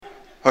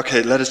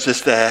Okay, let us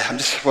I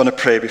just want to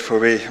pray before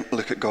we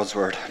look at God's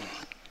word.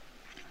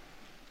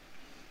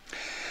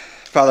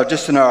 Father,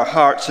 just in our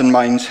hearts and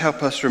minds,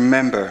 help us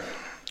remember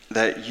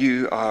that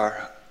you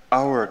are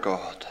our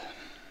God.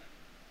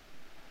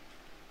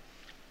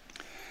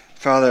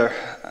 Father,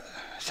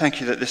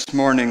 thank you that this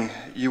morning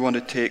you want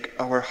to take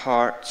our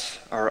hearts,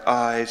 our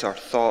eyes, our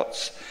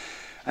thoughts,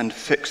 and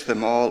fix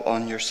them all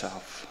on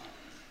yourself.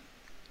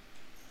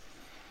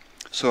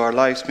 So our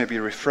lives may be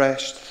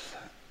refreshed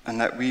and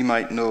that we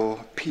might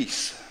know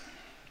peace.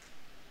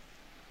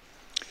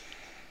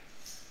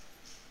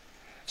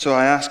 So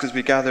I ask as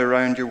we gather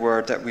around your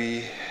word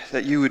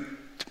that you would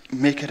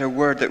make it a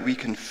word that we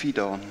can feed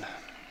on.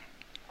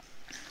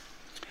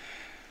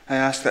 I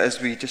ask that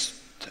as we just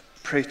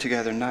pray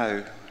together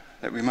now,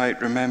 that we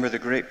might remember the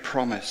great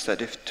promise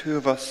that if two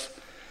of us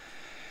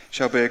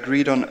shall be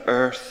agreed on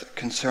earth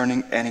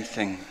concerning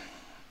anything,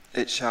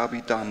 it shall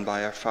be done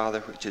by our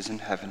Father which is in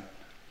heaven.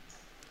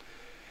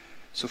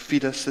 So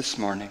feed us this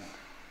morning.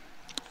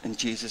 In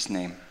Jesus'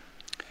 name,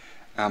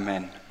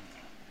 amen.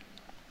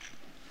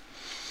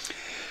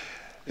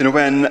 You know,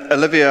 when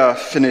Olivia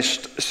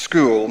finished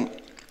school,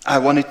 I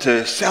wanted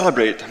to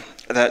celebrate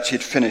that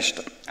she'd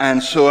finished.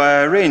 And so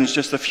I arranged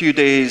just a few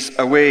days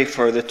away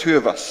for the two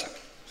of us.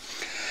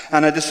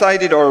 And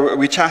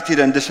we chatted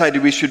and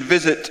decided we should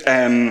visit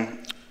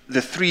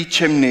the Three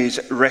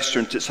Chimneys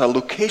restaurant. It's a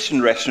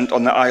location restaurant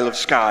on the Isle of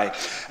Skye.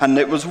 And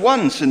it was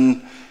once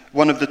in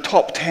one of the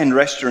top 10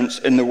 restaurants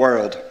in the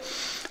world.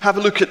 Have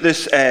a look at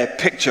this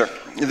picture.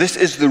 This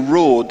is the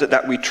road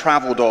that we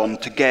traveled on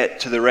to get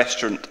to the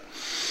restaurant.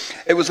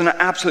 It was an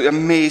absolutely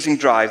amazing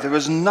drive. There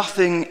was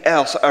nothing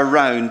else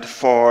around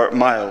for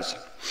miles.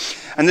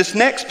 And this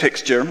next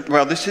picture,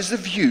 well, this is the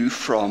view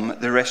from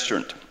the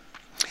restaurant.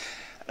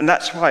 And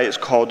that's why it's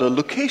called a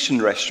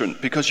location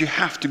restaurant, because you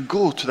have to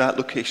go to that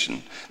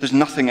location. There's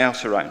nothing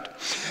else around.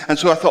 And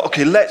so I thought,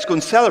 okay, let's go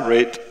and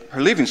celebrate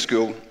her leaving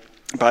school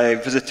by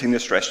visiting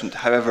this restaurant.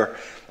 However,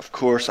 of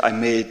course, I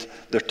made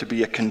there to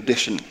be a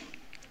condition.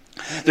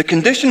 The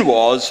condition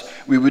was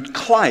we would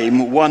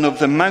climb one of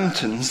the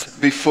mountains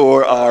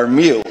before our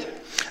meal.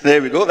 There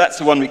we go, that's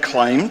the one we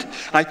climbed.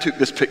 I took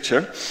this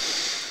picture.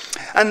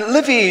 And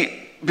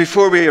Livy,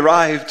 before we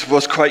arrived,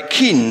 was quite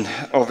keen,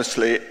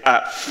 obviously,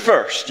 at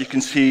first. You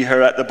can see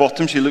her at the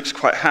bottom, she looks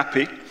quite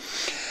happy.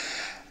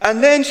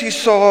 And then she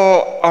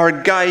saw our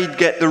guide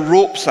get the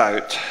ropes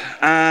out,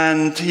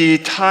 and he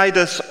tied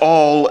us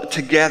all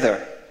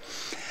together.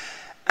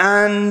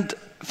 And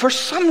for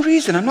some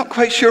reason, I'm not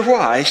quite sure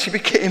why, she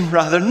became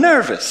rather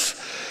nervous.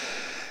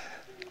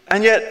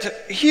 And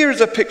yet,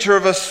 here's a picture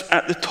of us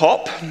at the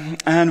top,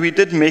 and we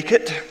did make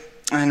it,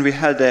 and we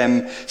had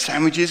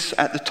sandwiches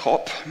at the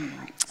top,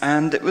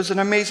 and it was an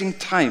amazing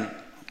time.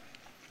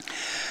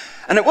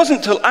 And it wasn't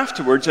until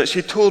afterwards that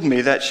she told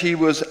me that she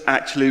was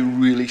actually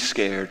really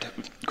scared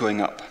going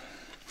up.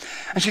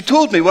 And she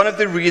told me one of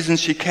the reasons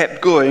she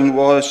kept going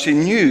was she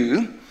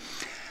knew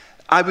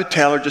I would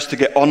tell her just to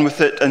get on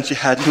with it, and she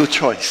had no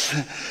choice.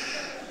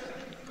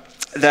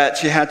 That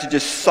she had to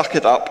just suck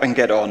it up and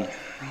get on.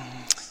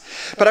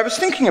 But I was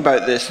thinking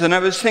about this, and I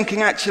was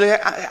thinking, actually,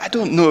 I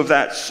don't know if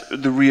that's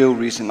the real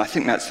reason. I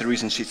think that's the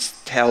reason she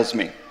tells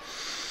me.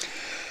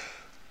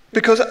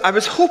 Because I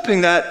was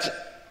hoping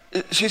that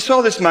she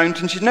saw this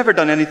mountain, she'd never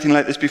done anything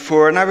like this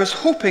before, and I was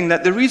hoping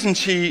that the reason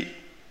she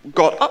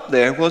got up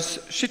there was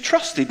she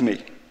trusted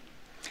me.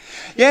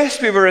 Yes,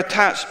 we were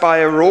attached by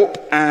a rope,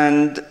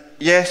 and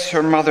yes,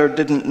 her mother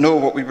didn't know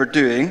what we were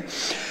doing,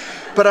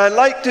 but I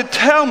like to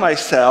tell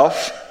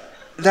myself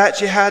that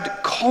she had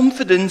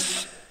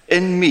confidence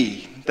in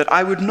me, that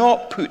I would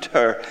not put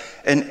her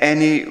in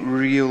any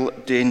real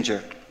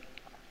danger.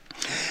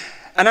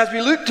 And as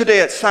we look today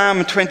at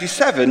Psalm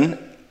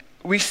 27,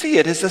 we see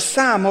it as a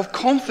psalm of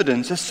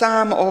confidence, a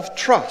psalm of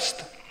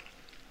trust.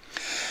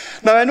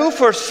 Now, I know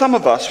for some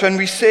of us, when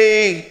we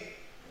say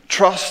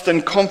trust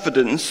and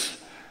confidence,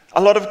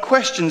 a lot of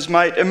questions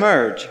might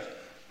emerge.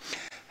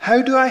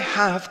 How do I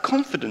have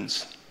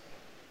confidence?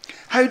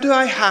 How do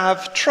I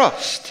have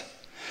trust?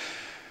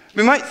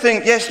 We might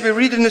think, yes, we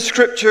read in the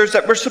scriptures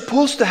that we're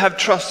supposed to have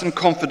trust and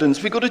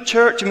confidence. We go to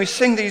church and we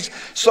sing these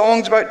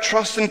songs about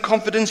trust and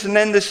confidence, and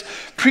then this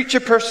preacher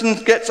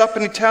person gets up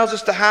and he tells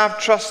us to have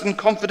trust and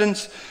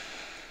confidence.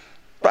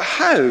 But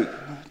how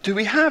do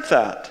we have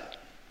that?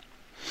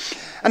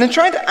 And in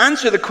trying to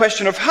answer the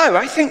question of how,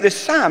 I think this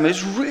psalm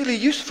is really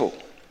useful.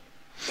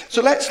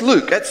 So let's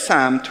look at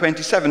Psalm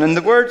 27, and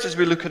the words as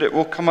we look at it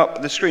will come up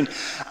on the screen.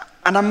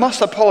 And I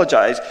must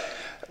apologize,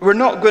 we're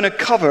not going to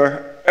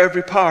cover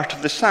every part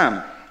of the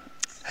psalm.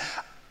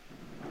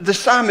 The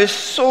psalm is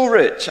so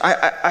rich.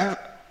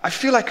 I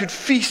feel I could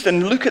feast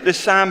and look at this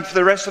psalm for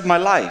the rest of my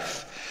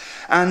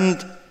life.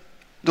 And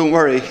don't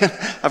worry,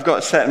 I've got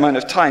a set amount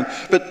of time.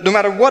 But no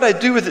matter what I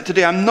do with it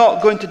today, I'm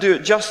not going to do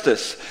it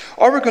justice.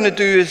 All we're going to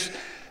do is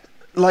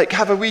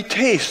have a wee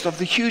taste of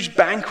the huge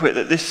banquet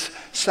that this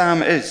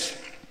psalm is.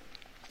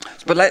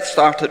 But let's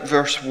start at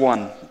verse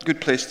 1.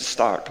 Good place to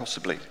start,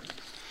 possibly.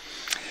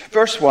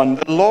 Verse 1,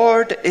 "The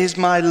Lord is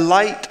my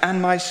light and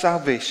my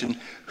salvation.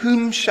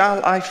 whom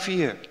shall I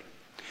fear?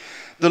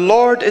 The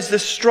Lord is the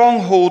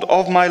stronghold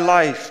of my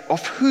life.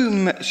 Of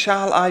whom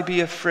shall I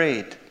be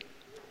afraid?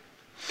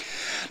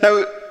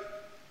 Now,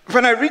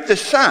 when I read the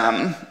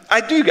psalm,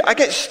 I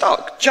get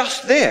stuck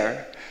just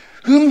there.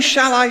 Whom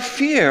shall I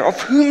fear?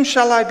 Of whom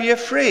shall I be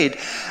afraid?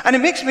 And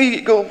it makes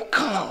me go,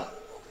 God,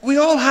 we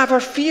all have our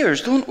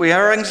fears, don't we?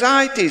 Our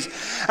anxieties.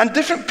 And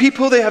different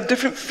people, they have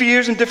different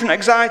fears and different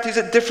anxieties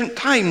at different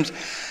times.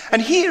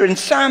 And here in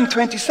Psalm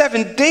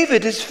 27,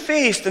 David is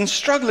faced and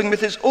struggling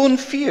with his own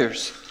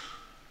fears.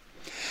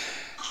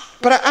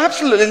 But I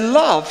absolutely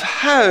love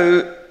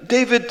how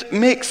David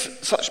makes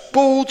such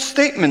bold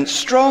statements,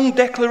 strong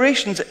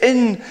declarations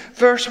in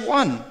verse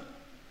 1.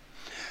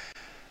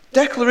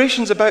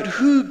 Declarations about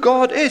who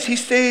God is. He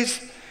says,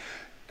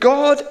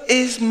 God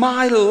is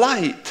my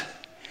light.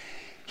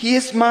 He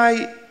is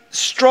my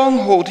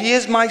stronghold. He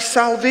is my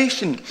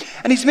salvation.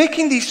 And he's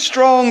making these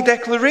strong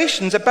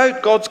declarations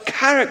about God's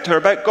character,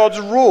 about God's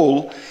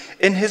role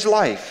in his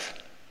life.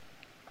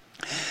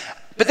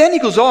 But then he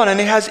goes on and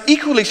he has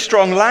equally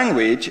strong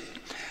language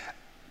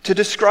to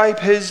describe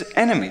his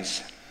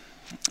enemies.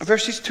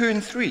 Verses 2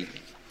 and 3.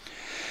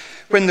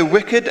 When the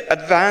wicked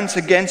advance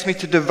against me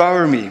to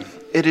devour me,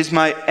 it is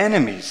my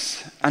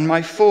enemies and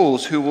my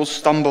foes who will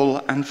stumble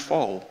and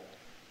fall.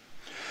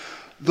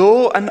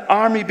 Though an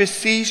army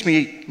besiege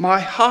me, my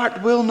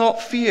heart will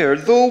not fear.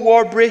 Though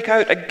war break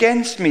out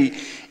against me,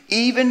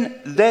 even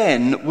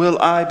then will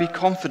I be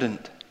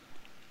confident.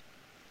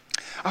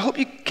 I hope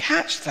you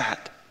catch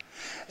that.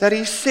 That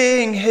he's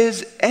saying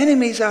his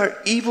enemies are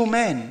evil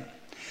men.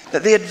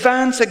 That they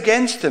advance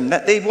against him.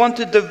 That they want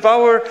to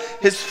devour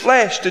his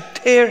flesh, to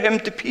tear him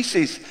to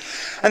pieces.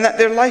 And that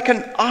they're like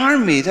an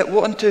army that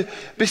want to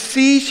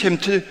besiege him,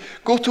 to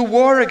go to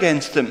war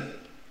against him.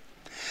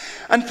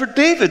 And for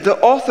David, the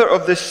author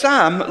of this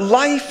psalm,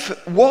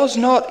 life was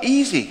not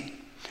easy.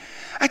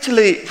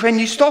 Actually, when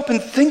you stop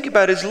and think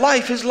about his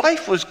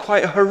life was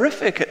quite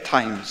horrific at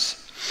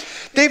times.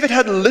 David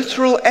had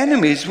literal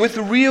enemies with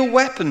real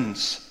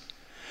weapons.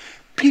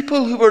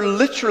 People who were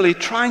literally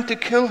trying to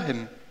kill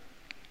him.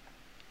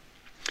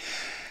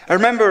 I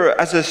remember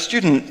as a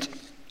student,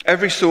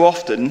 every so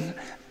often,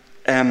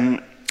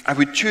 I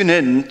would tune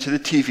in to the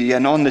TV,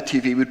 and on the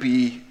TV would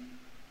be,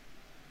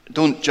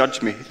 don't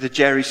judge me, the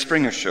Jerry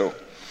Springer Show.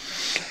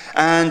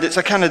 And it's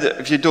a kind of,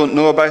 if you don't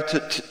know about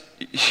it,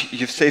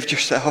 you've saved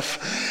yourself.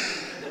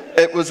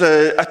 It was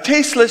a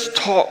tasteless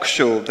talk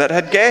show that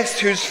had guests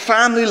whose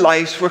family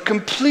lives were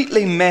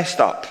completely messed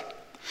up.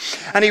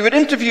 And he would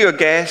interview a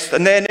guest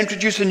and then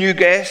introduce a new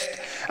guest,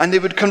 and they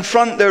would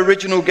confront the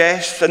original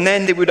guests, and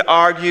then they would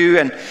argue,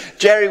 and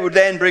Jerry would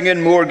then bring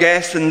in more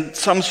guests, and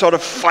some sort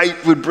of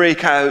fight would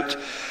break out.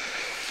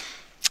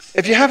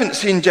 If you haven't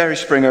seen Jerry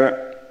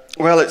Springer,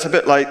 well, it's a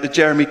bit like the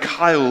Jeremy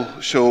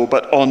Kyle show,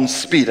 but on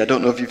speed. I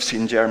don't know if you've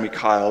seen Jeremy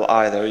Kyle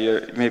either.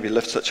 You maybe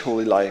lived such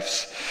holy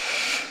lives.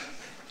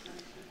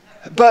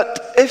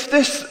 But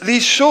if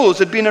these shows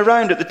had been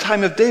around at the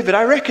time of David,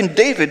 I reckon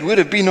David would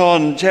have been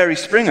on Jerry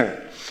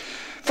Springer.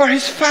 For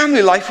his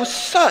family life was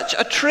such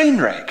a train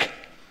wreck.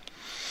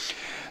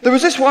 There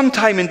was this one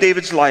time in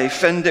David's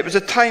life, and it was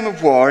a time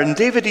of war, and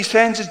David, he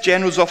sends his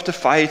generals off to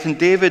fight, and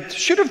David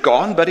should have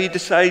gone, but he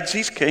decides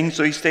he's king,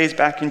 so he stays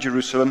back in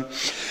Jerusalem.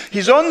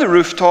 He's on the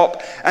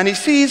rooftop, and he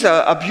sees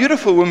a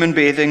beautiful woman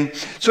bathing,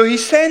 so he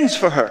sends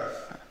for her.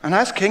 And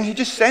as king, he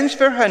just sends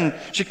for her, and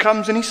she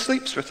comes and he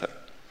sleeps with her.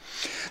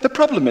 The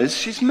problem is,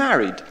 she's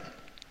married.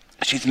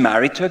 She's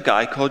married to a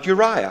guy called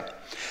Uriah.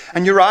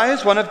 And Uriah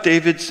is one of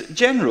David's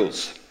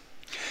generals.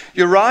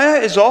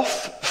 Uriah is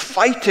off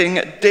fighting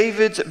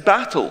David's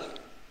battle.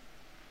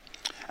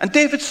 And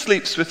David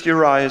sleeps with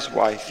Uriah's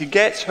wife. He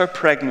gets her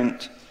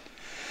pregnant.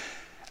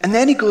 And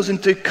then he goes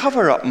into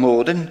cover-up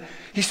mode. And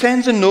he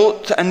sends a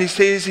note and he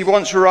says he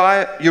wants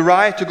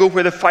Uriah to go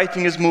where the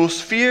fighting is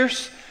most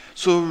fierce.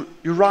 So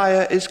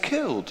Uriah is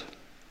killed.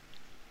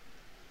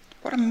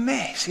 What a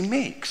mess he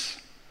makes.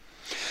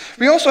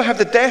 We also have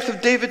the death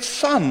of David's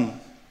son.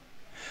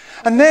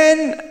 And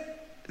then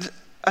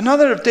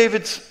another of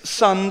David's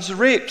sons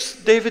rapes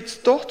David's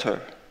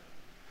daughter.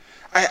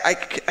 I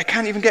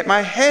can't even get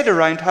my head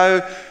around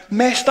how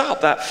messed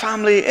up that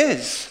family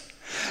is.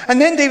 And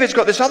then David's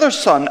got this other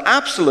son,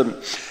 Absalom,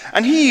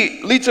 and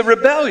he leads a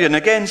rebellion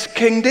against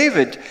King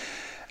David.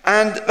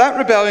 And that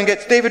rebellion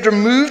gets David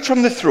removed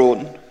from the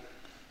throne.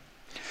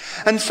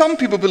 And some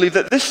people believe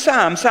that this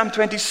psalm, Psalm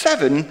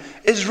 27,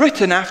 is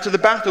written after the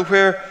battle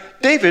where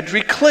David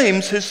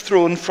reclaims his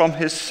throne from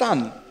his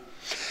son.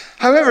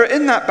 However,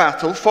 in that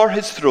battle for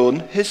his throne,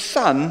 his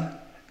son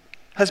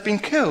has been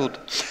killed.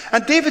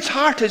 And David's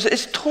heart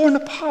is torn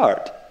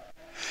apart.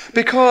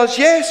 Because,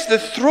 yes, the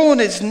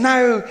throne is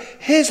now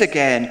his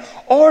again.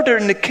 Order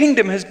in the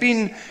kingdom has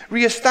been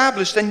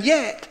reestablished. And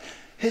yet,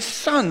 his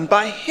son,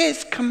 by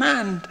his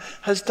command,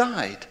 has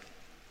died.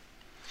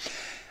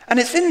 And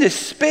it's in this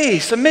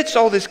space, amidst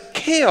all this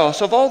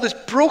chaos, of all this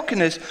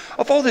brokenness,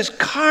 of all this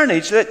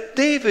carnage, that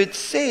David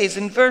says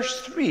in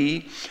verse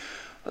 3,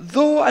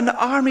 though an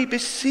army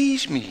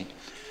besiege me,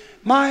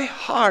 my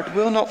heart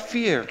will not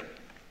fear.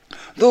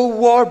 Though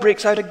war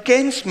breaks out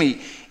against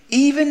me,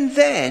 even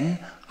then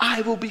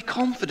I will be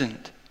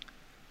confident.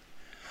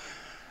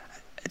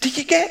 Did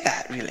you get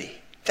that, really?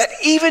 That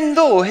even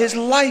though his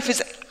life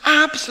is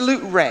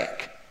absolute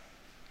wreck,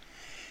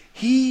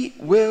 he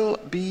will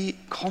be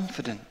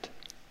confident.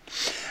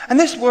 And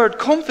this word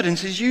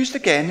confidence is used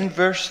again in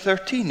verse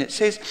 13. It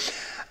says,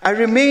 I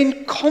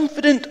remain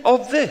confident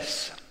of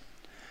this.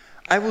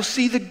 I will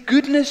see the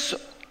goodness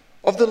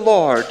of the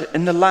Lord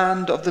in the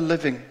land of the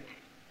living.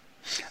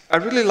 I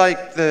really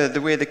like the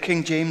way the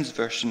King James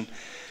Version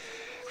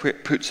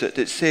puts it.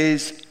 It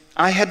says,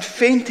 I had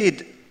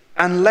fainted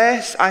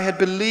unless I had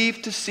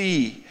believed to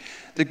see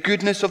the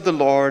goodness of the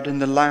Lord in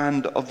the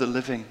land of the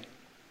living.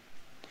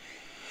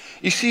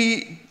 You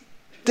see,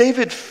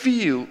 David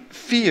feels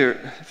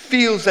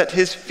that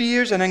his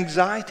fears and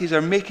anxieties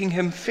are making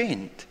him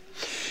faint.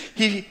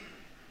 He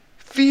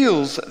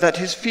feels that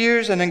his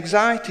fears and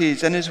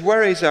anxieties and his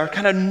worries are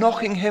kind of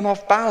knocking him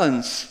off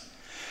balance,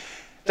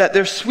 that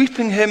they're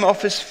sweeping him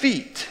off his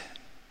feet.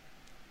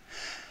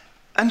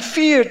 And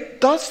fear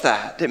does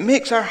that. It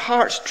makes our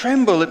hearts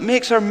tremble. It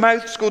makes our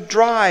mouths go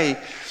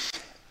dry.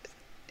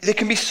 They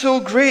can be so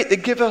great they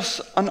give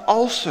us an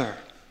ulcer,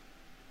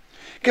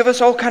 give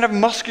us all kind of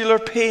muscular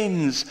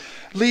pains,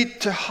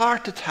 lead to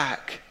heart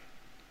attack.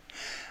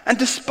 And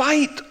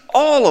despite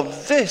all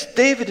of this,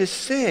 David is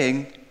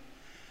saying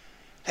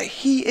that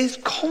he is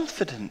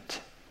confident.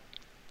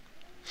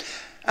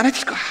 And I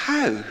just go,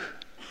 how?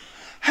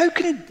 How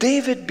can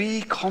David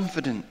be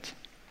confident?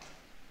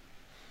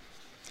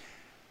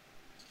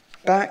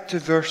 Back to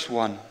verse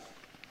 1.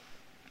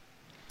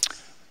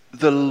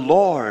 The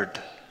Lord.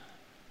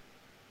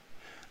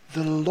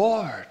 The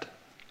Lord.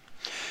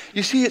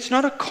 You see, it's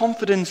not a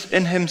confidence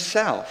in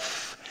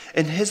himself,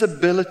 in his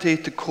ability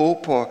to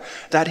cope, or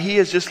that he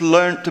has just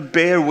learned to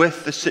bear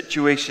with the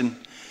situation.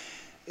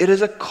 It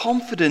is a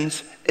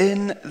confidence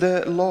in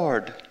the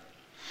Lord.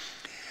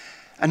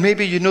 And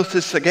maybe you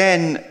notice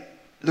again,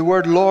 the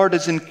word Lord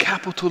is in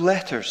capital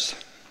letters.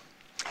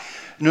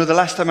 You know, the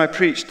last time I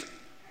preached,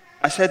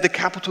 I said the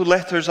capital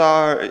letters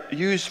are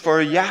used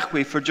for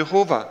Yahweh, for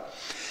Jehovah.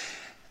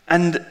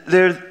 And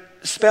they're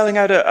spelling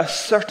out a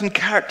certain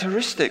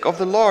characteristic of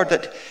the Lord,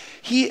 that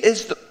he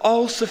is the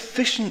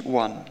all-sufficient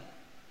one.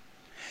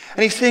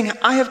 And he's saying,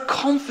 I have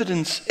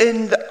confidence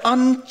in the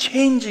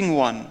unchanging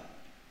one.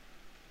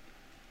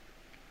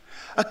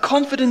 A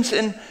confidence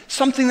in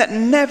something that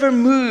never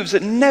moves,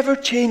 that never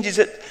changes,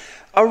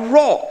 a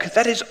rock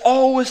that is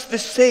always the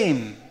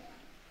same.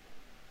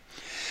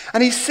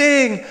 And he's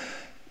saying,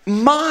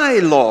 my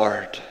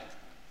Lord,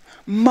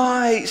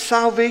 my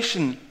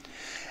salvation.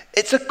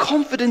 It's a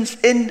confidence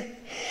in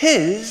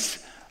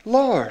his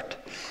Lord,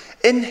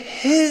 in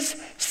his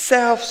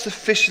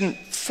self-sufficient,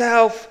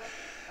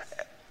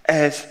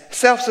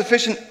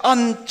 self-sufficient,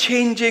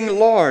 unchanging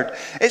Lord.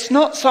 It's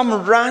not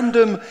some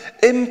random,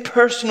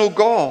 impersonal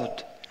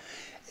God.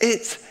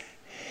 It's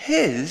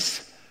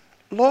his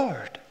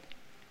Lord.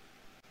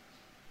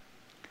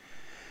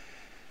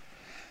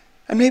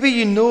 And maybe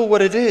you know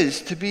what it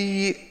is to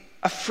be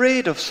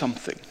afraid of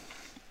something,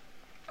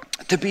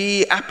 to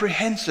be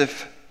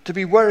apprehensive, to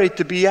be worried,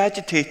 to be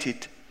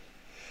agitated.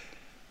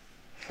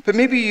 But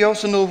maybe you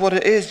also know what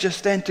it is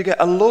just then to get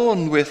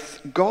alone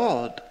with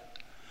God,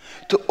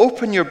 to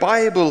open your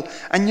Bible,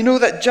 and you know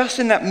that just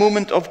in that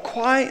moment of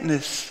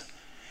quietness,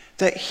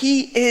 that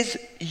he is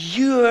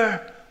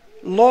your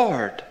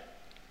Lord.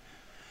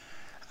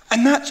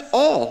 And that's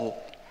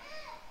all.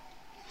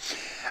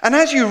 And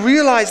as you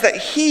realize that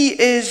he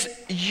is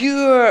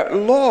your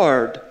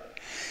Lord,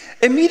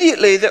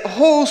 immediately the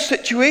whole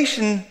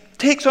situation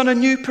takes on a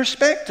new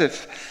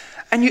perspective,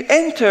 and you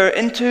enter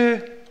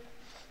into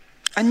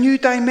a new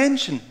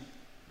dimension.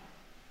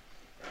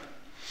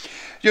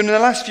 You know, in the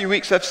last few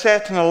weeks, I've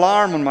set an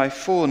alarm on my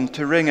phone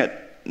to ring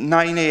at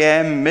 9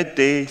 a.m.,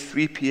 midday,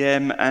 3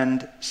 p.m.,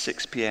 and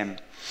 6 p.m.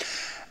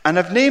 And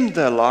I've named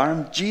the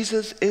alarm,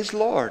 Jesus is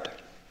Lord.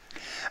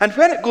 And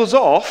when it goes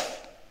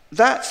off,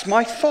 that's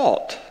my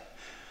thought.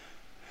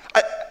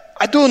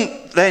 I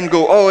don't then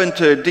go,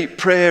 into deep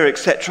prayer,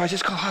 etc. I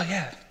just go,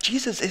 yeah,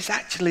 Jesus is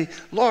actually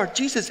Lord.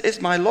 Jesus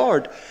is my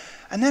Lord.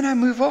 And then I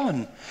move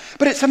on.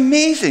 But it's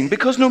amazing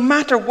because no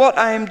matter what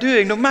I am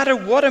doing, no matter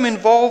what I'm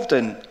involved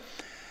in,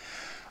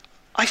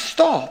 I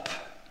stop.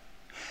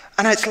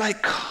 And it's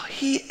like,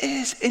 he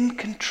is in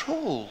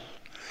control.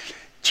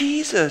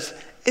 Jesus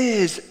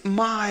is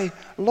my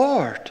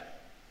Lord.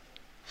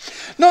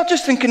 Not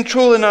just in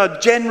control in a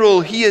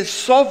general, he is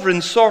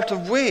sovereign sort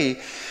of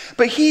way,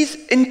 but he's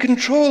in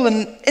control in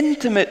an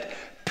intimate,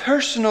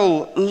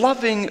 personal,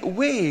 loving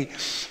way.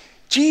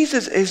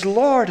 Jesus is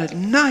Lord at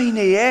 9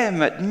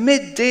 a.m., at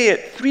midday,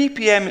 at 3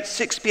 p.m., at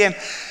 6 p.m.,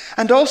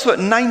 and also at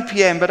 9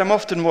 p.m., but I'm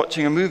often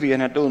watching a movie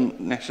and I don't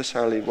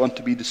necessarily want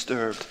to be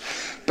disturbed.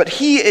 But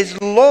he is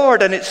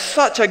Lord, and it's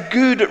such a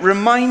good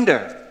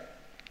reminder.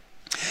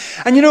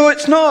 And you know,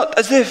 it's not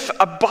as if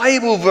a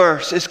Bible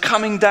verse is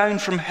coming down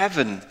from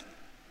heaven.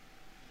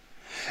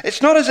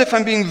 It's not as if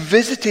I'm being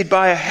visited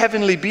by a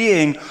heavenly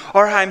being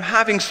or I'm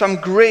having some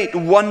great,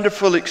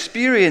 wonderful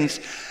experience.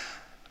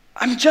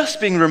 I'm just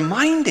being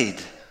reminded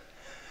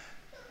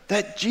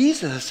that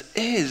Jesus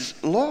is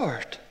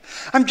Lord.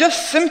 I'm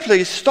just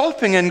simply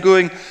stopping and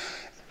going,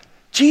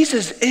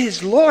 Jesus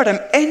is Lord. I'm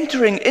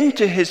entering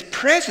into his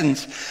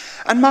presence,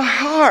 and my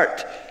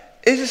heart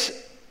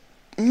is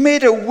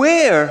made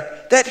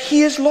aware that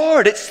he is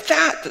Lord. It's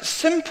that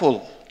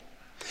simple.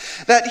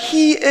 That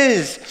he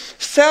is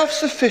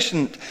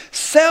self-sufficient,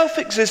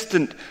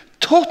 self-existent,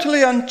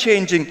 totally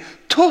unchanging,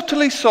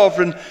 totally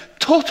sovereign,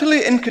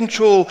 totally in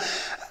control,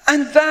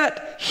 and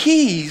that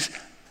he's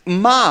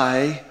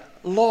my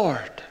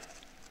Lord.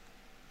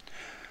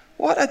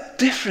 What a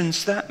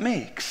difference that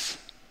makes.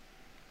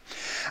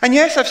 And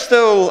yes, I've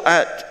still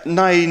at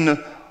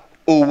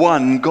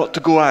 9:01 got to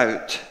go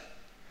out.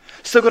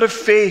 Still got to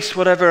face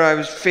whatever I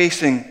was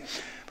facing.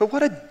 But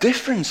what a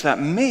difference that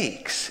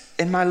makes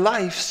in my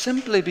life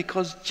simply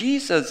because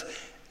Jesus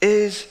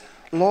is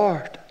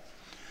Lord.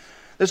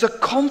 There's a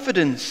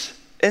confidence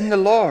in the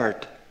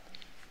Lord.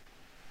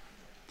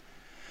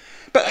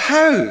 But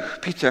how,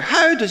 Peter?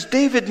 How does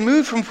David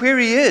move from where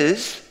he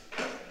is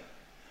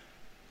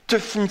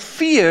from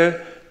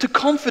fear to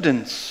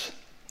confidence?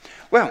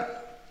 Well,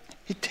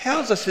 he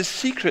tells us his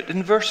secret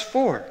in verse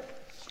 4.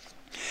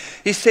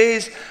 He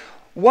says,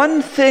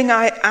 "One thing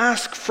I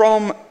ask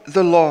from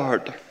the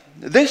Lord,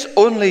 this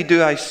only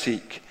do I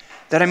seek,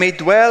 that I may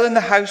dwell in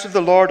the house of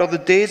the Lord all the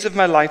days of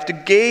my life, to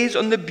gaze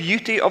on the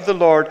beauty of the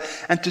Lord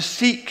and to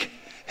seek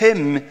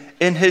him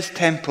in his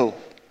temple."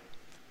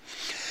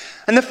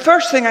 And the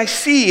first thing I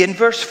see in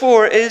verse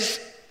 4 is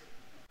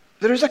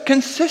there is a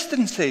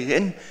consistency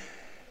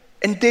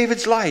in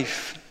David's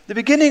life. The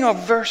beginning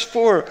of verse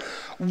 4,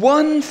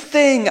 "One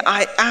thing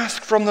I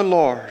ask from the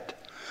Lord,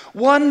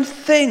 one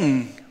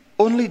thing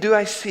only do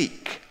I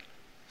seek."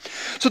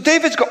 So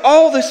David's got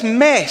all this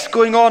mess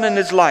going on in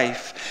his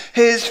life.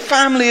 His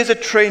family is a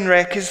train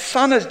wreck. His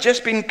son has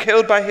just been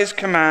killed by his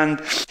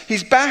command.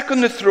 He's back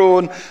on the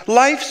throne.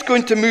 Life's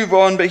going to move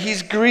on, but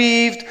he's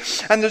grieved.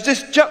 And there's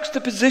this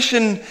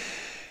juxtaposition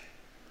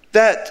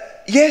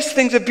that, yes,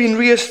 things have been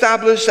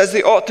reestablished as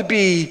they ought to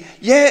be,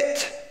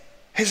 yet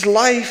his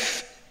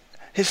life,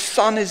 his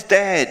son is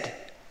dead.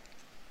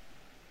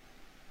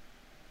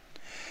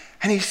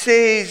 And he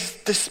says,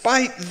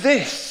 despite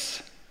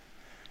this,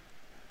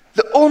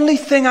 the only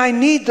thing I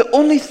need, the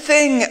only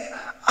thing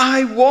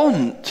I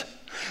want,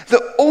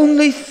 the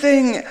only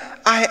thing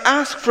I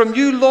ask from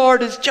you,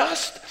 Lord, is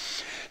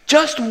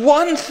just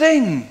one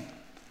thing.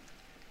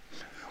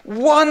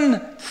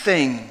 One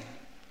thing.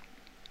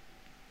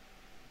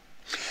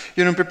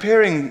 You know, in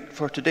preparing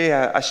for today,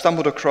 I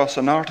stumbled across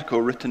an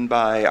article written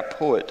by a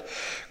poet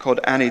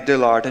called Annie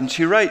Dillard, and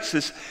she writes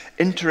this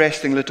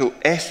interesting little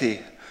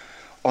essay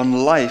on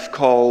life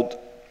called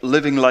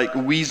 "Living Like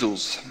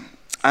Weasels."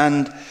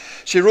 And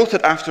she wrote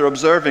it after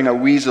observing a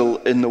weasel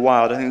in the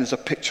wild. I think there's a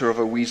picture of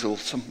a weasel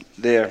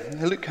there.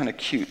 They look kind of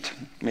cute,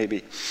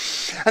 maybe.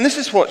 And this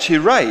is what she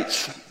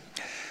writes.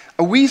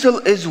 "A weasel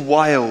is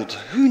wild.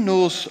 Who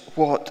knows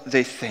what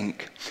they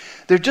think?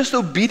 They're just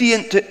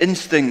obedient to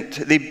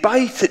instinct. They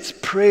bite its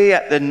prey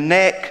at the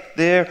neck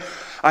there,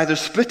 either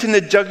splitting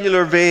the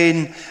jugular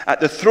vein at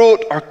the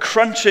throat or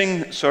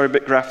crunching, sorry, a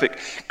bit graphic,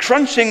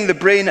 crunching the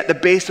brain at the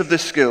base of the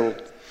skull.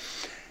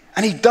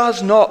 And he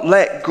does not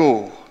let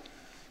go."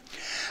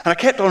 And I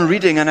kept on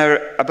reading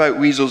about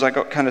weasels. I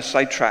got kind of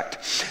sidetracked.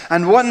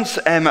 And once,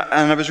 and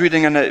I was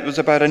reading, and it was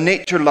about a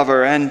nature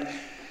lover, and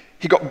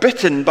he got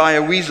bitten by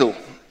a weasel.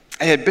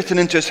 He had bitten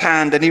into his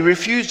hand, and he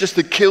refused just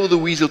to kill the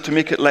weasel to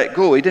make it let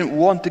go. He didn't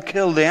want to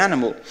kill the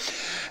animal.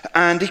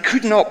 And he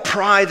could not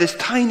pry this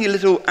tiny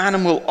little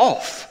animal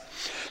off.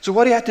 So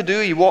what he had to do,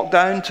 he walked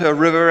down to a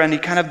river, and he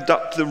kind of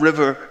ducked the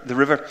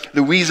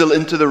weasel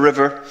into the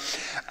river,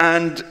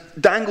 and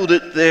dangled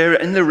it there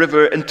in the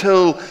river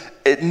until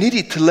it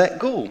needed to let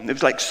go. It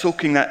was like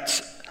soaking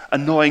that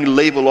annoying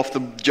label off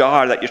the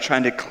jar that you're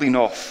trying to clean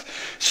off.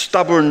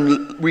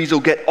 Stubborn weasel,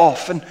 get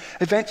off. And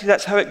eventually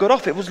that's how it got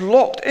off. It was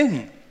locked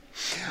in.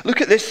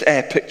 Look at this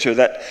picture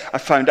that I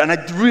found, and I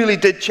really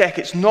did check.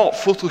 It's not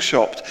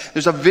photoshopped.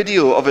 There's a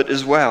video of it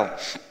as well.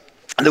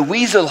 The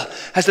weasel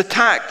has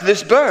attacked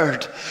this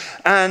bird,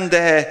 and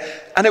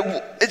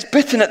it's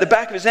bitten at the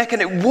back of its neck,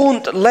 and it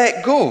won't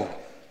let go.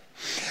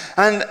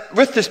 And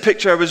with this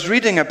picture, I was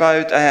reading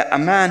about a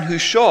man who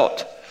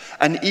shot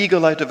an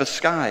eagle out of the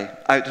sky.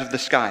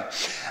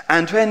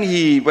 And when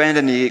he went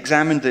and he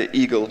examined the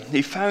eagle,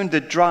 he found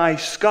the dry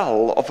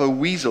skull of a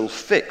weasel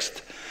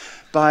fixed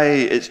by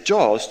its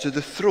jaws to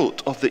the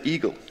throat of the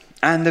eagle.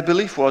 And the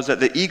belief was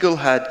that the eagle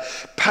had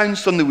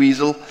pounced on the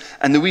weasel,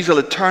 and the weasel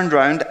had turned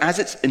round as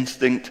its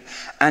instinct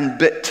and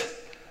bit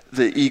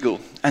the eagle.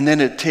 And then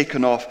it had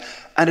taken off,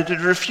 and it had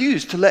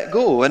refused to let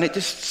go, and it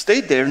just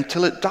stayed there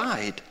until it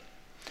died.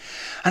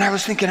 And I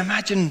was thinking,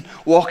 imagine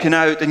walking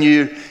out and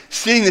you're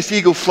seeing this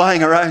eagle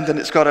flying around, and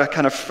it's got a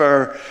kind of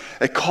fur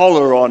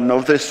collar on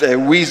of this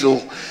weasel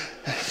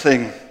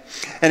thing.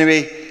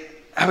 Anyway,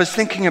 I was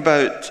thinking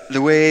about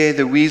the way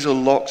the weasel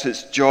locks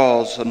its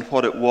jaws on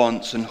what it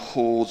wants and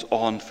holds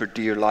on for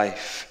dear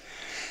life.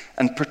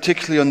 And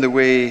particularly on the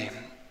way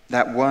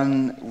that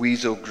one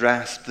weasel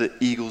grasped the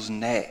eagle's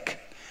neck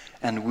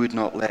and would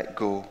not let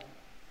go.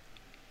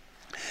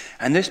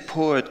 And this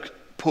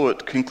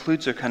poet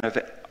concludes her kind of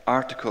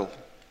article.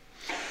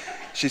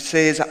 She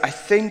says, I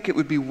think it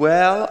would be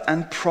well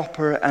and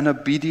proper and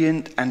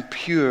obedient and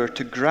pure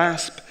to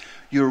grasp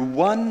your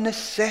one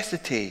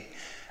necessity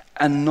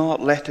and not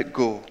let it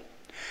go,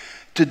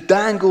 to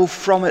dangle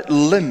from it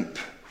limp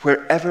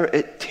wherever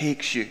it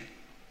takes you.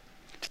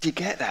 Did you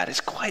get that?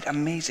 It's quite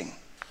amazing.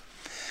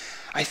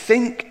 I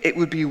think it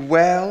would be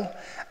well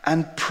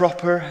and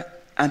proper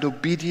and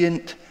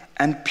obedient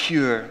and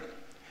pure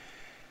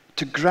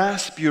to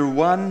grasp your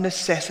one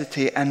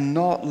necessity and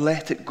not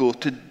let it go,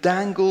 to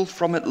dangle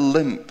from it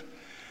limp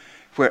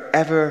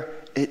wherever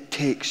it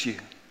takes you.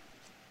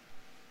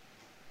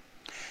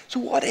 So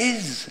what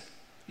is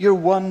your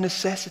one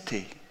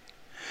necessity?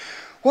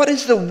 What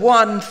is the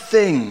one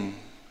thing,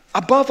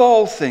 above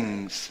all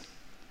things,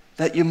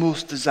 that you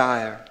most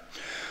desire?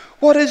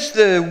 What is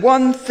the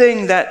one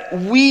thing that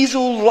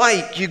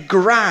weasel-like you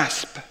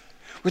grasp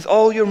with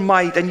all your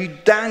might and you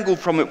dangle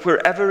from it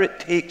wherever it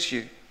takes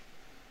you?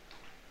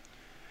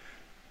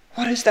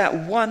 What is that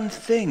one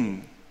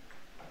thing,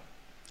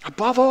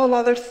 above all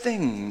other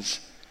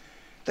things,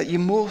 that you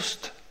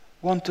most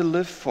want to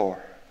live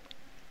for?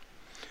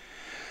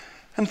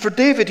 And for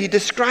David, he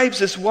describes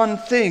this one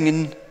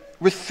thing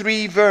with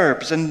three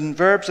verbs. And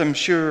verbs, I'm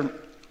sure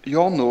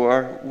you all know,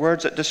 are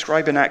words that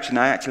describe an action.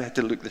 I actually had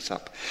to look this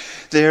up.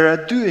 They're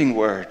a doing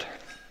word.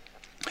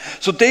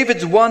 So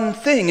David's one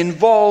thing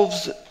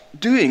involves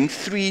doing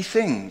three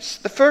things.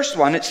 The first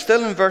one, it's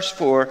still in verse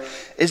 4,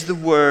 is the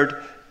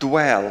word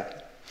dwell.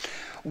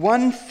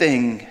 One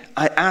thing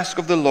I ask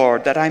of the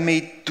Lord, that I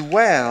may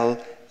dwell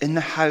in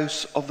the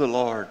house of the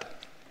Lord.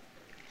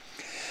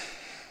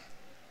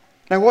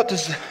 Now, what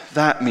does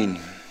that mean?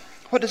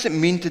 What does it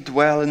mean to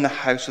dwell in the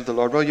house of the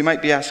Lord? Well, you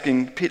might be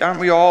asking, Pete, aren't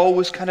we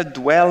always kind of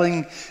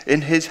dwelling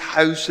in his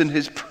house, in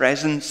his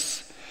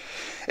presence?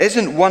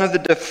 Isn't one of the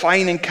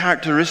defining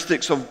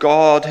characteristics of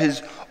God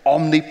his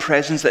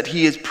omnipresence, that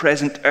he is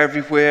present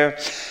everywhere?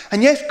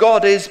 And yes,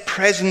 God is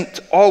present,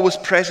 always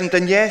present,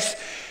 and yes,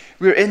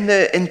 we're in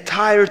the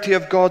entirety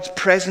of God's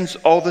presence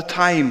all the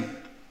time.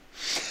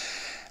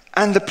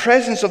 And the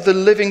presence of the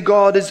living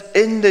God is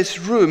in this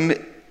room,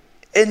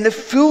 in the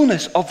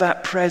fullness of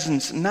that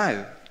presence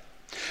now.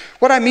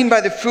 What I mean by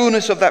the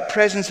fullness of that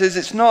presence is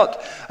it's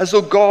not as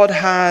though God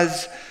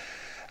has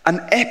an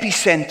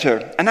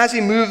epicenter, and as he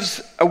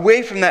moves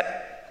away from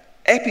that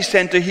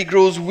epicenter, he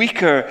grows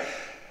weaker.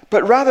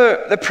 But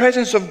rather, the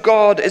presence of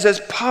God is as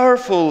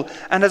powerful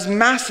and as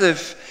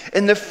massive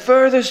in the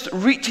furthest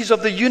reaches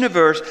of the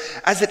universe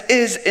as it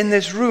is in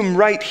this room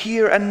right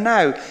here and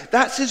now.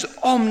 That's his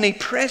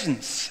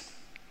omnipresence.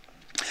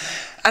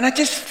 And I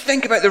just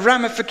think about the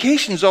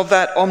ramifications of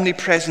that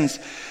omnipresence.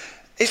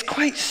 It's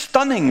quite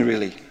stunning,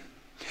 really.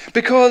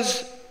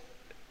 Because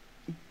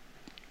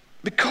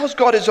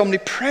God is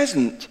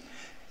omnipresent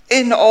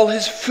in all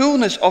his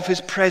fullness of his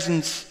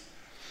presence,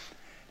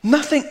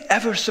 nothing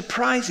ever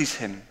surprises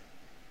him.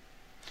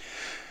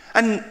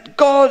 And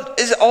God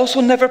is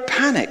also never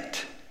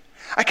panicked.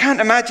 I can't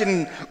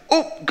imagine,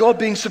 God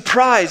being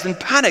surprised and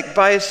panicked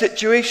by a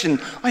situation.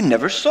 I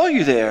never saw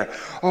you there,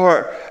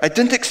 or I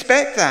didn't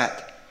expect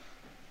that.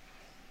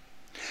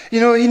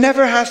 You know, he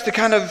never has to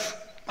kind of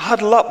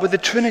huddle up with the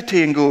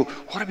Trinity and go,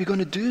 what are we going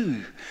to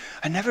do?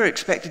 I never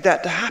expected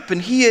that to happen.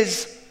 He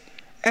is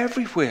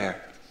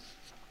everywhere.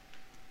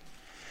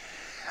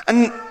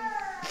 And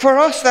for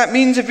us, that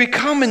means if we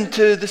come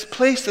into this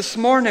place this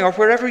morning or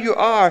wherever you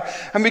are,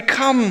 and we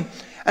come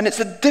and it's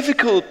a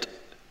difficult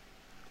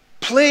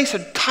place or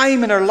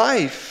time in our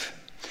life,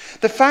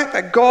 the fact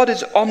that God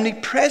is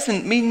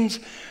omnipresent means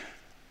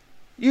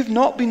you've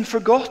not been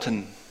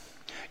forgotten.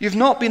 You've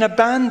not been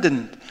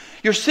abandoned.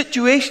 Your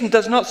situation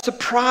does not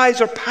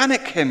surprise or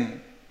panic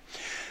him.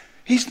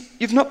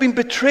 You've not been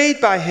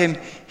betrayed by him.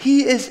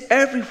 He is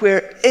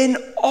everywhere in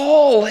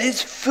all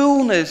his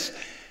fullness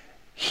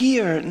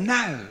here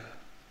now.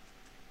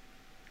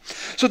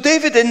 So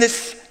David in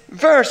this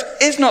verse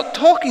is not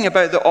talking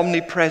about the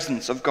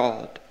omnipresence of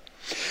God.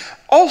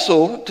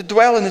 Also, to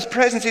dwell in his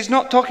presence, he's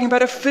not talking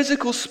about a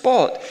physical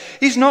spot.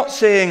 He's not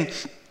saying,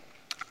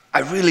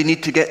 I really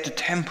need to get to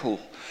temple.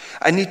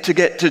 I need to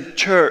get to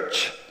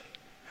church.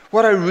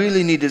 What I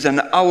really need is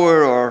an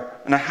hour or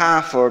and a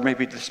half, or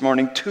maybe this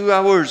morning, 2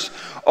 hours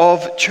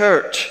of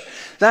church.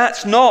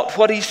 That's not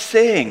what he's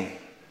saying.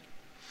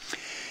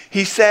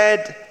 He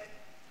said,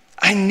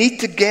 I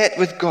need to get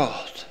with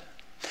God.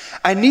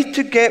 I need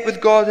to get with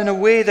God in a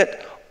way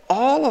that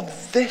all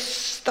of this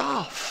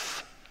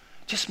stuff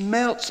just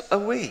melts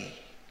away.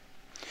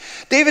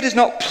 David is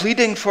not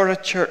pleading for a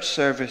church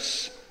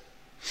service.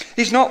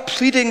 He's not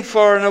pleading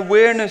for an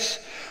awareness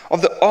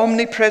of the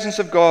omnipresence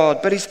of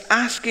God, but he's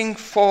asking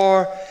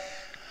for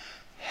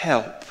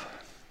help.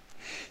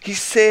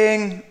 He's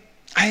saying,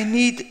 I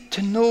need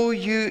to know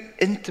you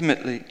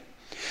intimately.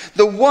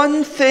 The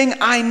one thing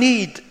I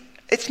need,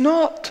 it's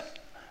not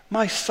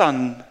my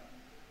son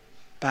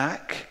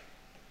back.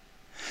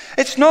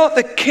 It's not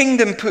the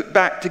kingdom put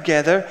back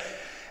together.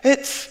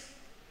 It's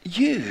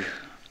you.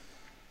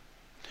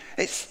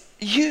 It's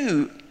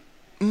you,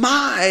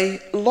 my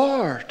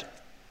Lord.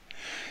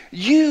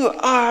 You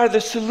are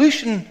the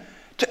solution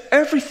to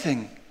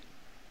everything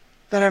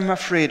that I'm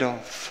afraid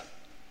of.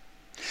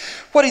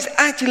 What he's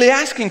actually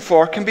asking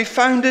for can be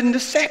found in the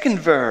second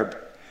verb.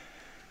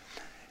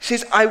 He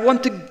says, I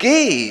want to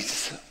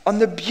gaze on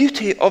the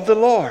beauty of the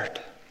Lord.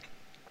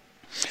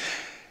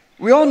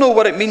 We all know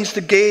what it means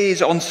to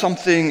gaze on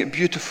something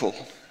beautiful.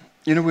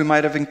 You know, we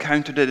might have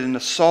encountered it in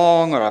a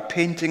song or a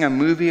painting, a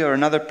movie, or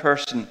another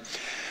person.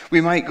 We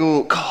might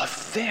go, God,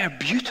 they're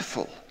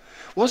beautiful.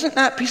 Wasn't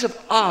that piece of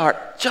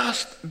art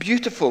just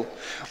beautiful?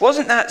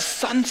 Wasn't that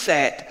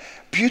sunset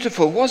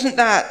beautiful? Wasn't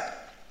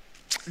that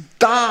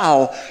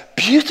Dal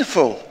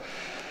beautiful?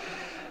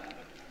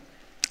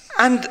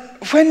 And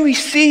when we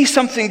see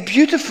something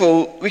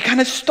beautiful, we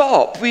kind of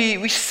stop.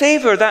 We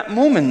savor that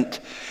moment.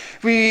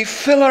 We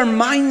fill our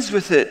minds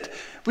with it.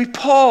 We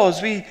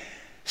pause. We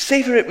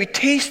savor it. We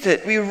taste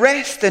it. We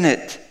rest in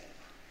it.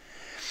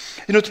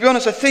 You know, to be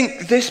honest, I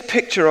think this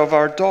picture of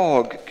our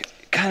dog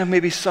kind of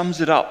maybe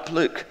sums it up.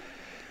 Look,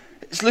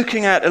 it's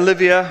looking at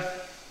Olivia,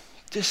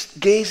 just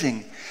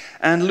gazing,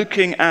 and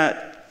looking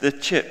at the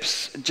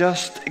chips,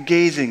 just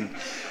gazing.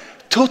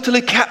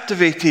 Totally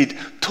captivated,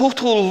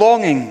 total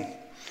longing.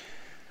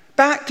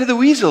 Back to the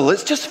weasel,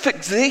 it's just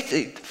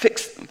fixated,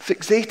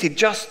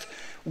 just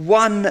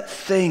one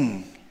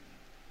thing.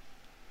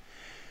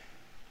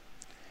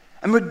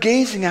 And we're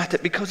gazing at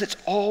it because it's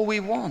all we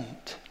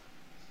want.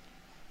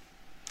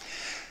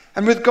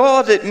 And with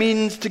God, it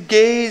means to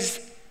gaze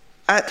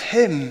at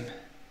Him.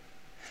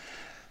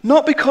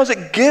 Not because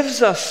it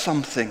gives us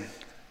something,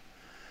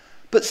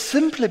 but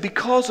simply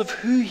because of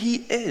who He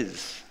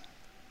is.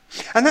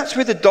 And that's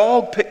where the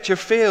dog picture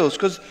fails,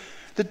 because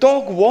the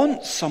dog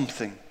wants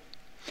something.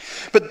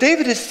 But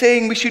David is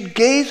saying we should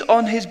gaze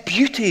on His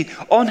beauty,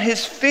 on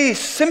His face,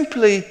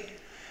 simply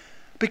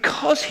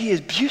because He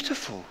is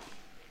beautiful.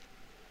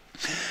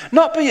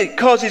 Not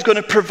because He's going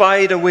to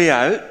provide a way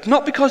out,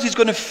 not because He's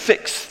going to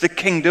fix the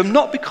kingdom,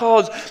 not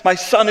because my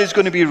son is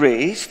going to be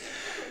raised.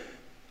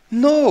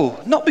 No,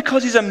 not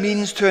because He's a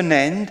means to an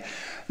end.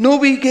 No,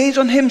 we gaze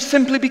on Him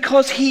simply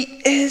because He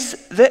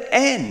is the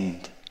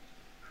end.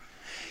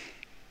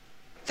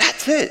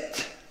 That's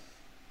it.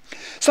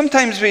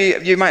 Sometimes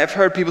you might have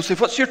heard people say,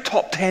 what's your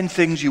top 10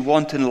 things you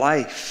want in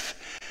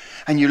life?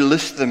 And you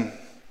list them.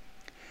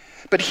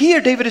 But here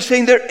David is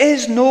saying there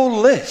is no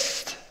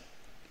list.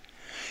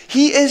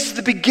 He is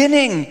the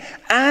beginning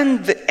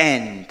and the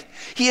end.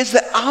 He is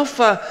the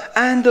Alpha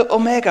and the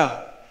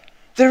Omega.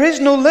 There is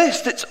no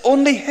list. It's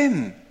only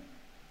Him.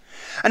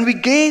 And we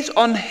gaze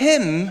on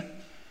Him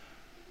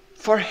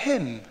for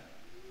Him.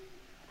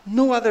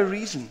 No other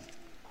reason.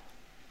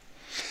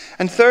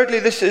 And thirdly,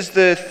 this is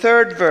the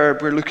third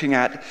verb we're looking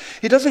at.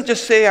 He doesn't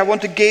just say, I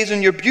want to gaze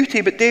on your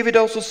beauty, but David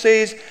also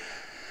says,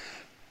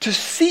 to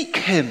seek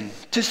Him,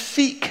 to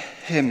seek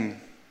Him.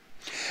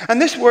 And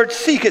this word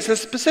seek, it's a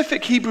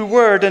specific Hebrew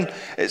word, and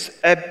it's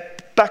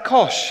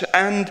bakosh,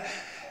 and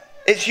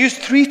it's used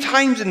 3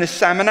 times in this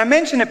psalm. And I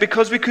mention it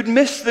because we could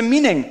miss the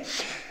meaning.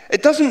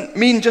 It doesn't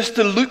mean just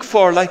to look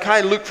for, like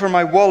I look for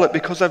my wallet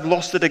because I've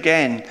lost it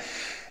again.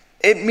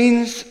 It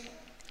means,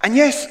 and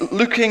yes,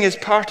 looking is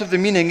part of the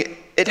meaning,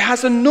 it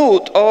has a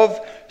note of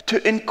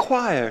to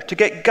inquire, to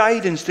get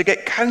guidance, to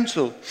get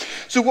counsel.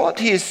 So what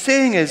he is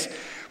saying is,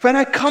 when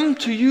I come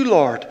to you,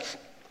 Lord,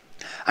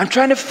 I'm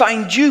trying to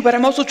find you, but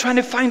I'm also trying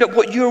to find out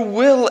what your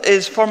will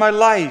is for my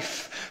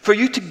life, for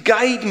you to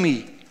guide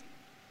me.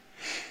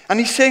 And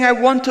he's saying, I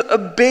want to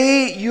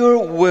obey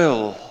your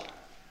will.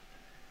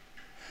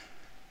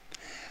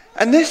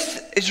 And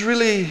this is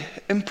really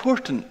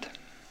important.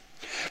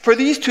 For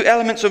these 2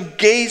 elements of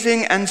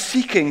gazing and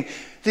seeking,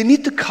 they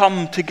need to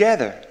come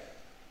together.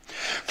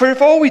 For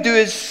if all we do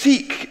is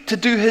seek to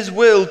do His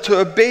will, to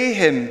obey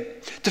Him,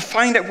 to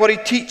find out what He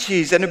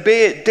teaches and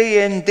obey it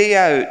day in, day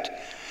out,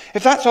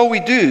 if that's all we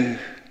do,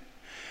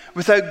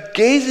 without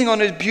gazing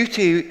on His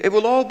beauty, it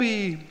will all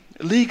be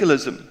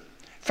legalism,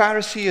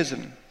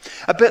 Phariseeism,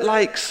 a bit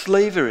like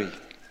slavery.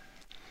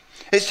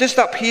 It's just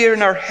up here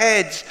in our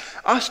heads,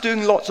 us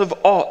doing lots of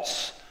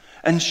oughts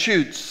and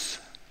shoulds.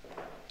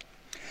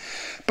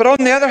 But on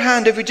the other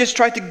hand, if we just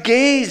try to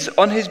gaze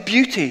on His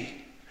beauty,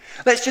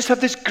 let's just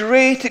have this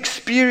great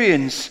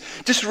experience,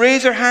 just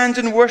raise our hands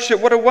in worship,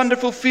 what a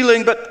wonderful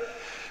feeling, but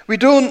we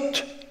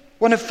don't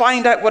want to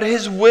find out what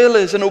His will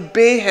is and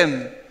obey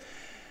Him.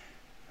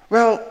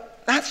 Well,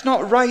 that's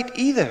not right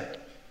either.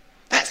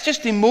 That's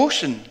just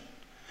emotion.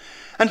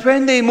 And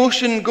when the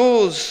emotion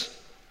goes,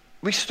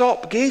 we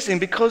stop gazing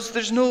because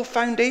there's no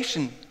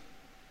foundation.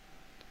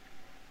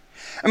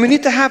 And we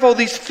need to have all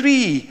these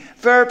 3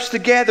 verbs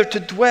together: to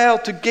dwell,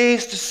 to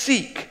gaze, to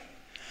seek.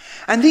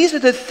 And these are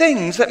the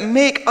things that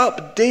make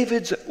up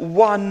David's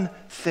one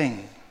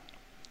thing.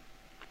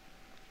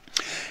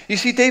 You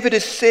see, David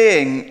is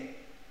saying,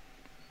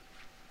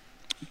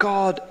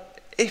 God,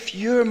 if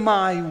you're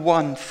my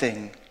one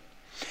thing,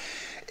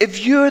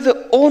 if you're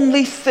the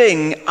only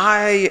thing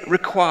I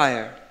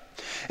require,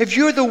 if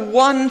you're the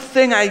one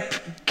thing I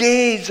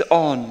gaze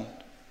on,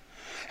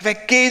 if I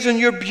gaze on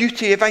your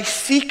beauty, if I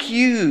seek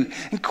you,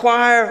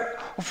 inquire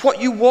of what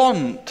you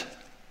want,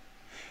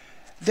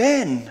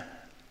 then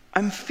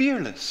I'm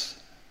fearless.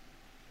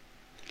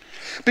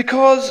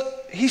 Because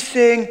he's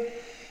saying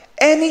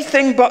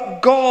anything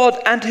but God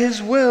and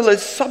his will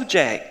is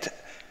subject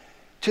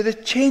to the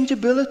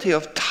changeability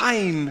of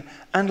time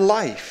and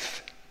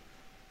life.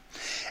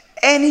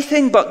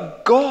 Anything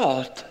but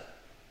God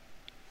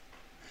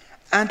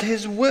and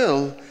his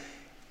will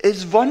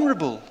is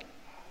vulnerable.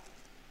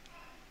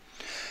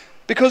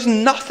 Because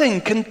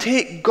nothing can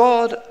take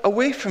God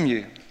away from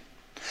you.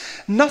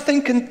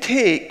 Nothing can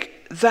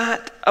take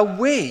that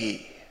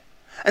away.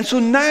 And so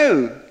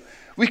now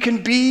we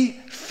can be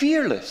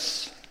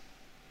fearless.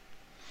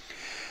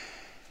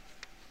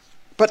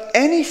 But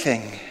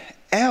anything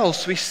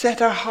else we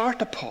set our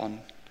heart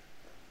upon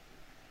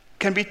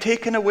can be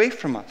taken away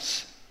from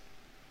us.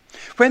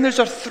 When there's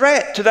a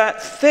threat to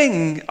that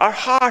thing our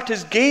heart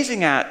is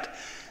gazing at,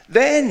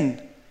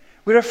 then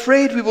we're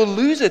afraid we will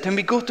lose it and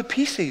we go to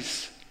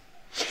pieces.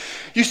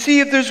 You see,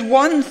 if there's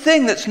one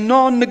thing that's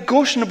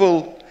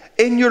non-negotiable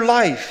in your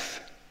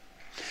life,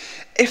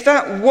 if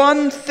that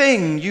one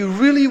thing you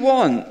really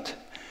want,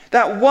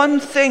 that one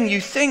thing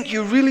you think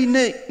you really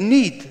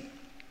need,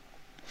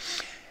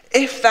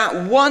 if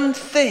that one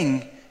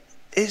thing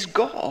is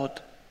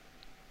God,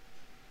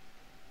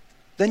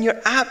 then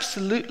you're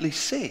absolutely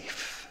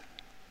safe.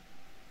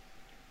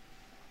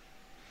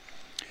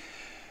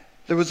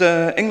 There was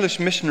an English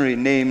missionary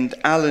named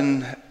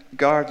Alan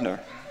Gardner,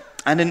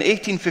 and in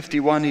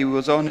 1851 he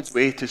was on his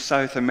way to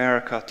South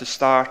America to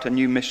start a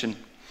new mission.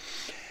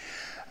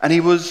 And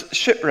he was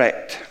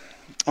shipwrecked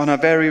on a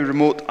very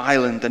remote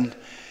island, and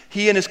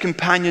he and his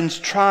companions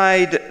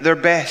tried their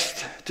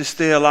best to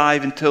stay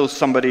alive until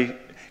somebody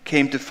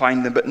came to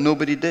find them, but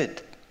nobody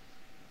did.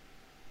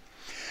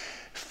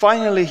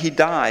 Finally, he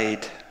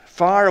died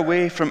far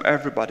away from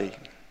everybody,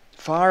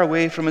 far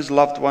away from his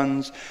loved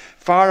ones,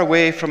 far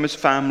away from his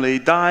family,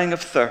 dying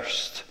of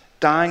thirst,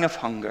 dying of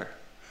hunger,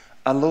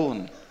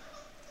 alone.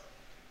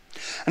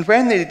 And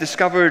when they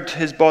discovered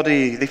his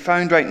body, they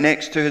found right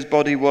next to his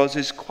body was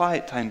his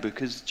quiet time book,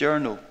 his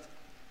journal.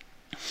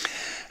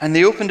 And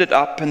they opened it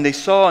up and they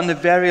saw on the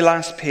very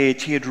last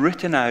page he had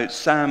written out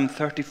Psalm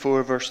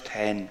 34 verse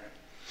 10.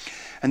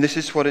 And this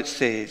is what it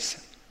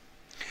says: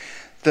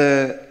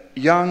 "The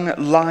young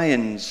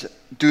lions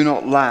do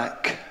not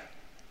lack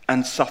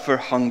and suffer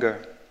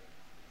hunger,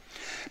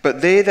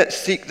 but they that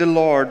seek the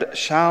Lord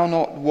shall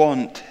not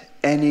want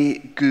any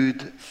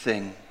good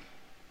thing."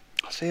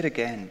 I'll say it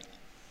again.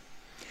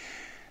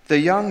 The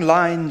young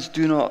lions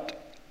do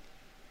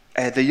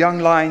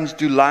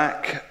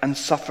lack and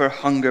suffer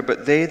hunger,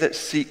 but they that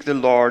seek the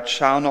Lord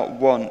shall not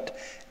want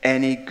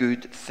any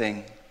good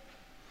thing.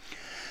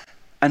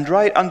 And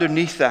right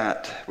underneath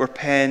that were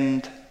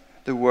penned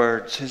the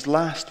words, his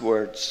last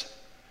words: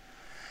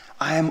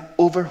 "I am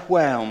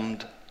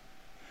overwhelmed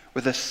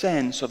with a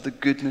sense of the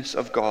goodness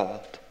of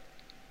God."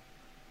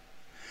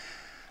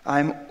 I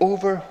am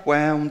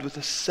overwhelmed with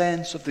a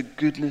sense of the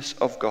goodness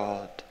of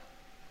God.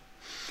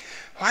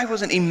 Why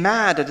wasn't he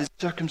mad at his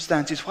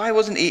circumstances? Why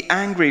wasn't he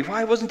angry?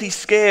 Why wasn't he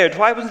scared?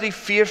 Why wasn't he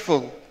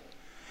fearful?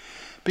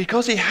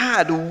 Because he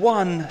had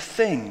one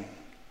thing.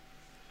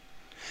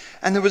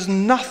 And there was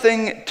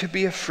nothing to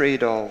be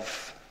afraid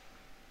of.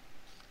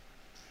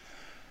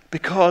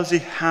 Because he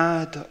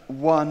had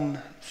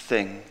one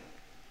thing.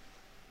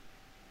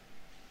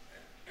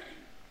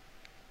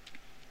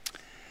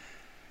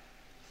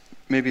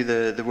 Maybe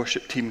the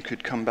worship team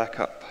could come back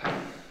up.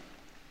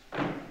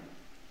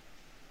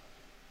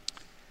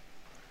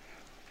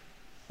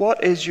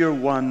 What is your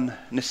one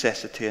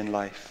necessity in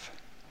life?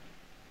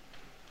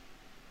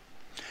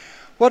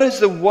 What is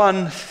the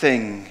one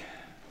thing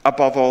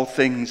above all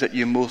things that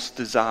you most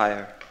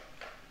desire?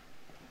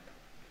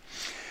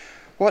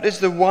 What is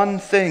the one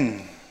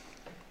thing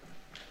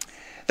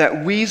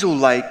that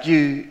weasel-like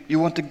you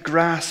want to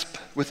grasp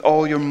with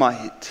all your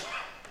might?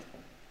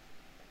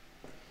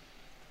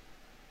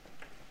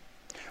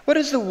 What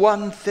is the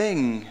one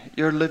thing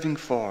you're living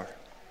for?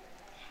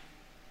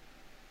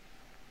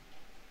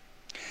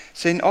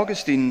 St.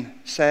 Augustine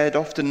said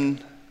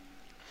often,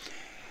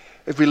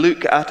 if we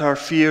look at our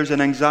fears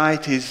and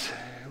anxieties,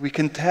 we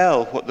can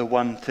tell what the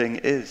one thing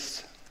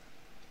is.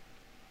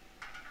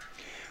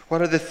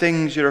 What are the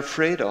things you're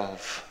afraid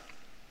of?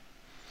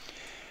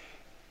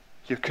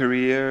 Your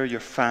career, your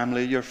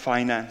family, your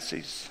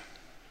finances.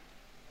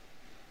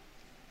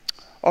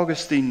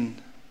 Augustine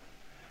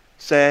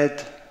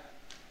said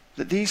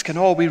that these can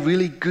all be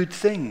really good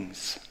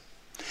things.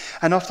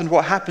 And often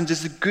what happens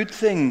is the good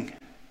thing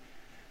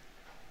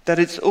that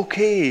it's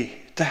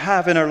okay to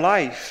have in our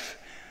life,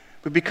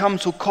 we become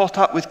so caught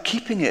up with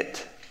keeping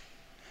it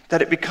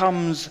that it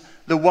becomes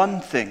the one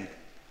thing.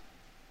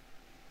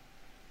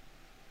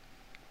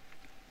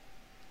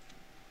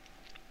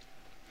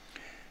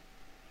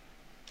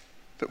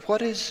 But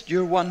what is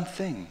your one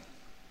thing?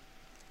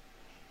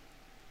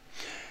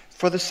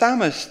 For the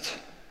psalmist,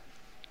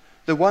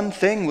 the one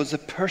thing was the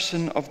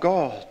person of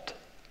God.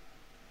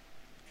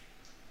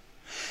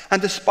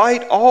 And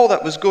despite all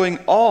that was going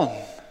on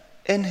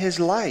in his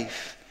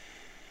life,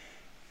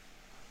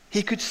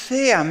 he could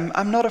say,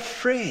 I'm not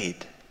afraid.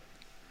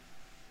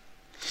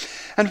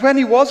 And when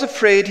he was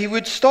afraid, he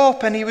would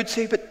stop and he would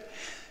say, but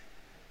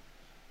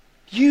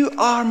you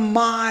are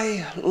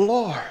my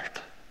Lord.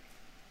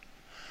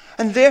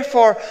 And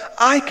therefore,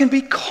 I can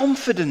be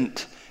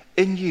confident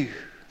in you.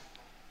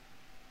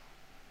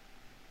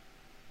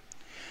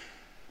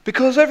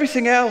 Because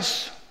everything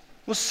else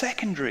was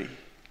secondary.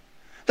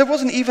 There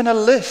wasn't even a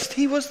list.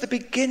 He was the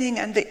beginning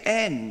and the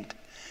end.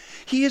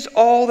 He is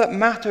all that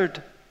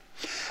mattered.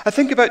 I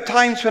think about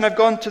times when I've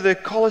gone to the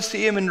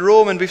Colosseum in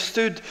Rome and we've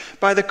stood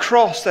by the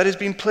cross that has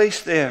been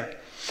placed there.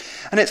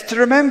 And it's to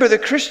remember the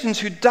Christians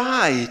who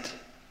died.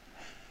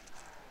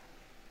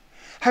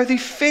 How they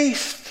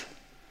faced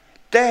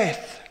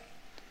death.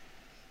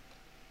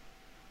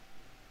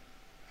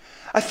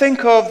 I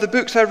think of the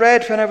books I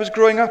read when I was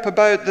growing up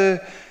about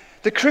the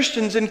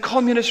Christians in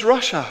communist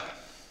Russia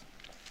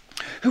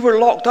who were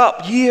locked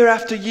up year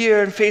after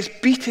year and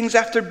faced beatings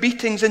after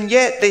beatings, and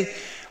yet they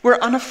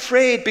were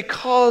unafraid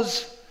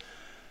because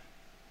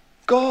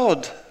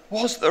God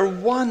was their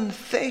one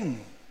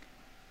thing.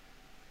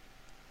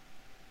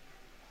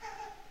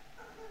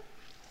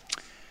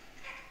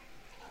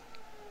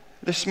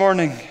 This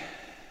morning,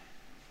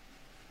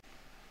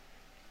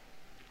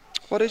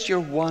 what is your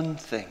one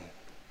thing?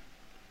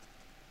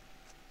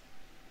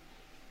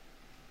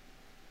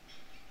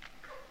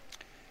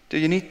 Do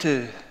you need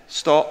to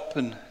stop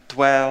and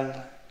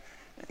dwell,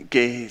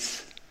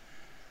 gaze,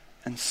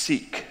 and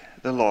seek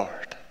the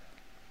Lord?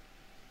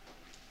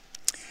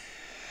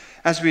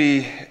 As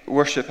we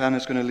worship,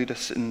 Anna's going to lead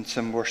us in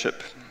some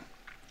worship.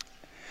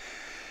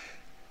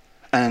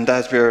 And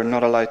as we're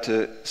not allowed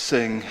to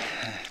sing,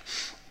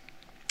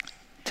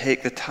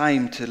 take the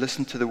time to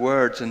listen to the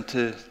words and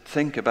to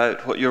think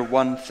about what your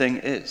one thing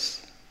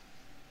is.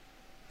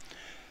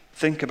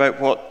 Think about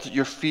what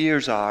your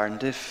fears are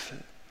and if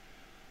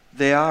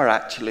they are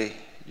actually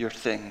your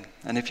thing,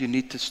 and if you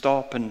need to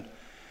stop and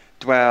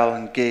dwell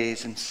and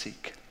gaze and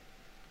seek.